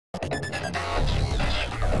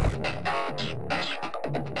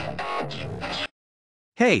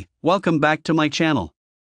Hey, welcome back to my channel.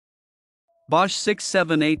 Bosch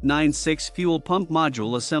 67896 Fuel Pump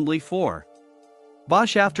Module Assembly 4.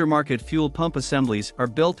 Bosch aftermarket fuel pump assemblies are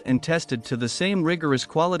built and tested to the same rigorous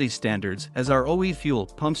quality standards as our OE fuel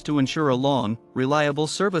pumps to ensure a long, reliable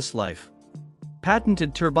service life.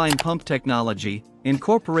 Patented turbine pump technology,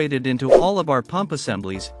 incorporated into all of our pump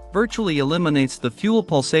assemblies, virtually eliminates the fuel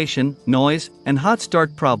pulsation, noise, and hot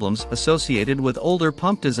start problems associated with older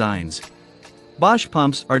pump designs. Bosch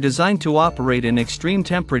pumps are designed to operate in extreme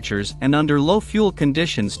temperatures and under low fuel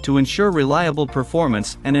conditions to ensure reliable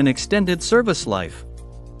performance and an extended service life.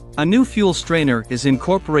 A new fuel strainer is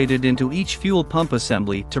incorporated into each fuel pump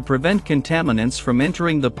assembly to prevent contaminants from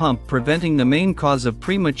entering the pump, preventing the main cause of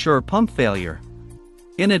premature pump failure.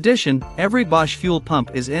 In addition, every Bosch fuel pump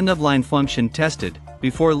is end-of-line function tested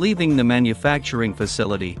before leaving the manufacturing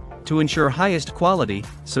facility to ensure highest quality,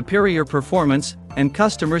 superior performance, and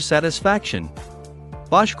customer satisfaction.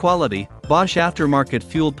 Bosch quality. Bosch aftermarket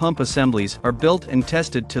fuel pump assemblies are built and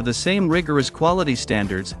tested to the same rigorous quality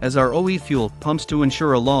standards as our OE fuel pumps to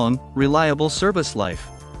ensure a long, reliable service life.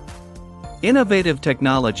 Innovative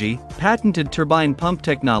technology. Patented turbine pump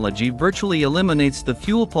technology virtually eliminates the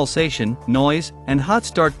fuel pulsation, noise, and hot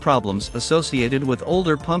start problems associated with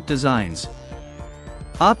older pump designs.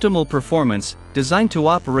 Optimal performance, designed to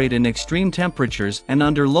operate in extreme temperatures and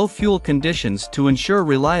under low fuel conditions to ensure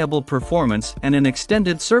reliable performance and an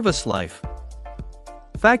extended service life.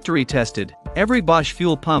 Factory tested. Every Bosch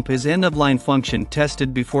fuel pump is end-of-line function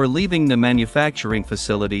tested before leaving the manufacturing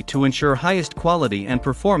facility to ensure highest quality and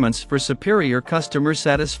performance for superior customer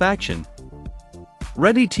satisfaction.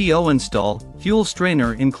 Ready to install. Fuel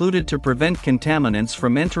strainer included to prevent contaminants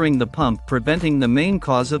from entering the pump, preventing the main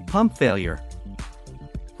cause of pump failure.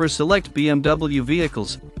 For select BMW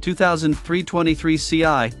vehicles, 2003 23 CI,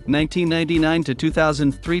 1999 to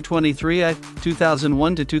 2003 23i,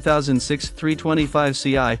 2001 to 2006 325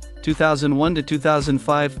 CI, 2001 to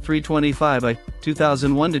 2005 325i,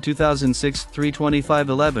 2001 to 2006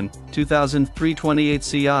 32511, 2003 28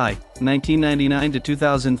 CI, 1999 to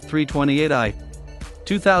 2003 28i,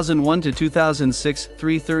 2001 to 2006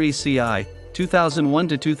 330 CI, 2001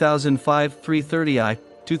 to 2005 330i,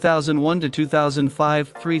 2001 to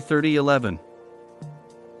 2005 33011.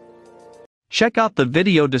 Check out the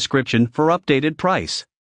video description for updated price.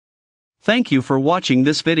 Thank you for watching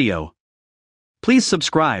this video. Please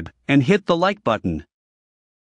subscribe and hit the like button.